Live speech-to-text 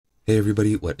Hey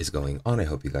everybody, what is going on? I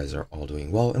hope you guys are all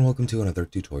doing well, and welcome to another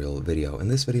tutorial video. In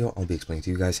this video, I'll be explaining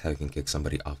to you guys how you can kick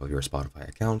somebody off of your Spotify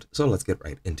account, so let's get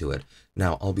right into it.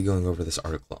 Now, I'll be going over this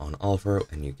article on Oliver,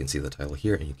 and you can see the title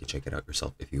here, and you can check it out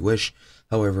yourself if you wish.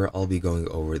 However, I'll be going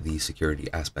over the security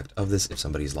aspect of this. If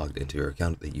somebody's logged into your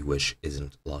account that you wish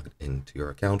isn't logged into your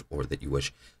account, or that you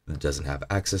wish doesn't have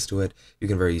access to it, you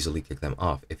can very easily kick them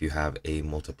off. If you have a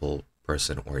multiple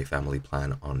person or a family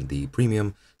plan on the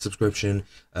premium subscription,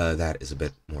 that is a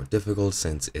bit more difficult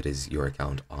since it is your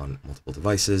account on multiple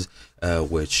devices,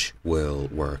 which will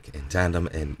work in tandem,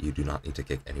 and you do not need to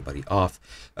kick anybody off.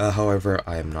 However,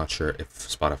 I am not sure if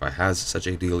Spotify has such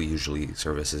a deal. Usually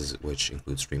services which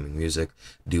include streaming music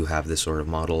do have this sort of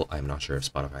model. I'm not sure if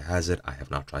Spotify has it. I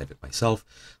have not tried it myself.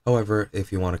 However,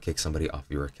 if you want to kick somebody off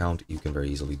your account, you can very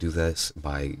easily do this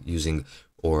by using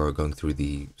or going through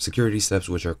the security steps,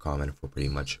 which are common for pretty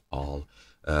much all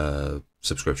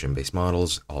subscription-based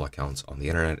models, all accounts on the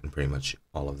internet, and pretty much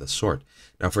all of this sort.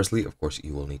 Now, firstly, of course,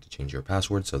 you will need to change your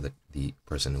password so that the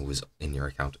person who is in your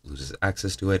account loses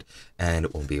access to it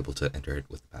and won't be able to enter it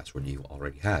with the password you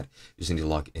already had. You just need to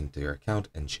log into your account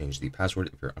and change the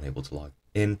password. If you're unable to log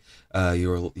in,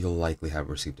 you'll likely have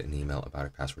received an email about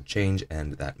a password change,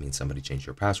 and that means somebody changed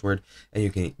your password, and you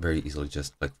can very easily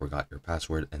just click forgot your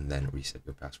password and then reset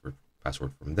your password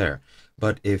from there.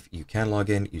 But if you can log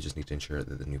in, you just need to ensure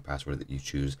that the new password that you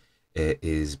choose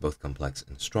is both complex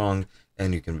and strong,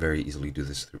 and you can very easily do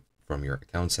this from your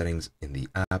account settings in the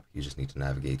app. You just need to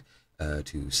navigate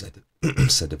to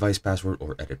set device password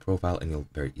or edit profile, and you'll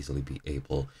very easily be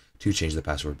able to change the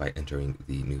password by entering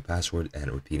the new password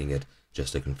and repeating it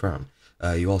just to confirm.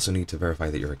 You also need to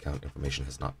verify that your account information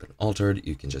has not been altered.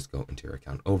 You can just go into your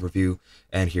account overview,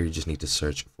 and here you just need to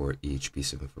search for each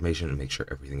piece of information and make sure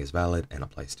everything is valid and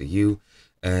applies to you.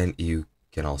 And you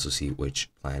can also see which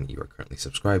plan you are currently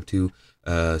subscribed to,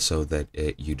 so that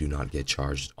you do not get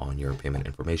charged on your payment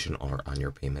information or on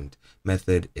your payment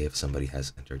method if somebody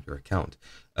has entered your account.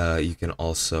 You can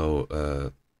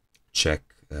also check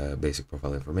basic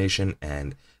profile information,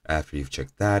 and after you've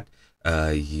checked that,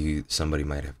 somebody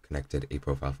might have connected a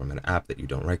profile from an app that you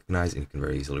don't recognize, and you can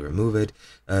very easily remove it.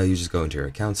 You just go into your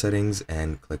account settings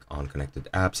and click on connected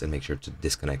apps, and make sure to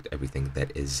disconnect everything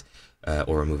that is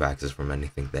or remove access from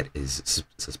anything that is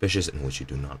suspicious and which you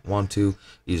do not want to.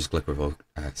 You just click revoke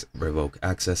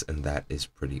access, and that is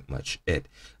pretty much it.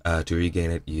 To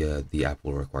regain it, the app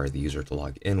will require the user to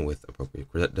log in with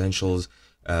appropriate credentials,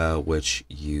 which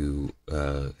you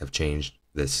have changed.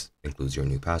 This includes your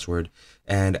new password,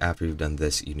 and after you've done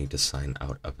this, you need to sign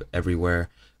out of everywhere,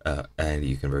 and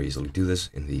you can very easily do this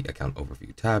in the account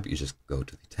overview tab. You just go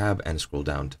to the tab and scroll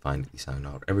down to find the sign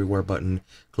out everywhere button,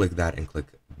 click that, and click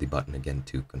the button again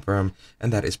to confirm,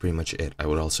 and that is pretty much it. I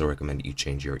would also recommend you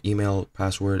change your email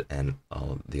password and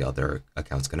all the other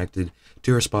accounts connected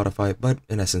to your Spotify, but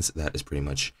in essence, that is pretty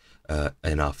much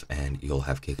enough, and you'll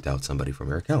have kicked out somebody from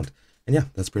your account. And yeah,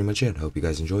 that's pretty much it. Hope you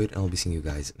guys enjoyed, and I'll be seeing you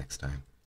guys next time.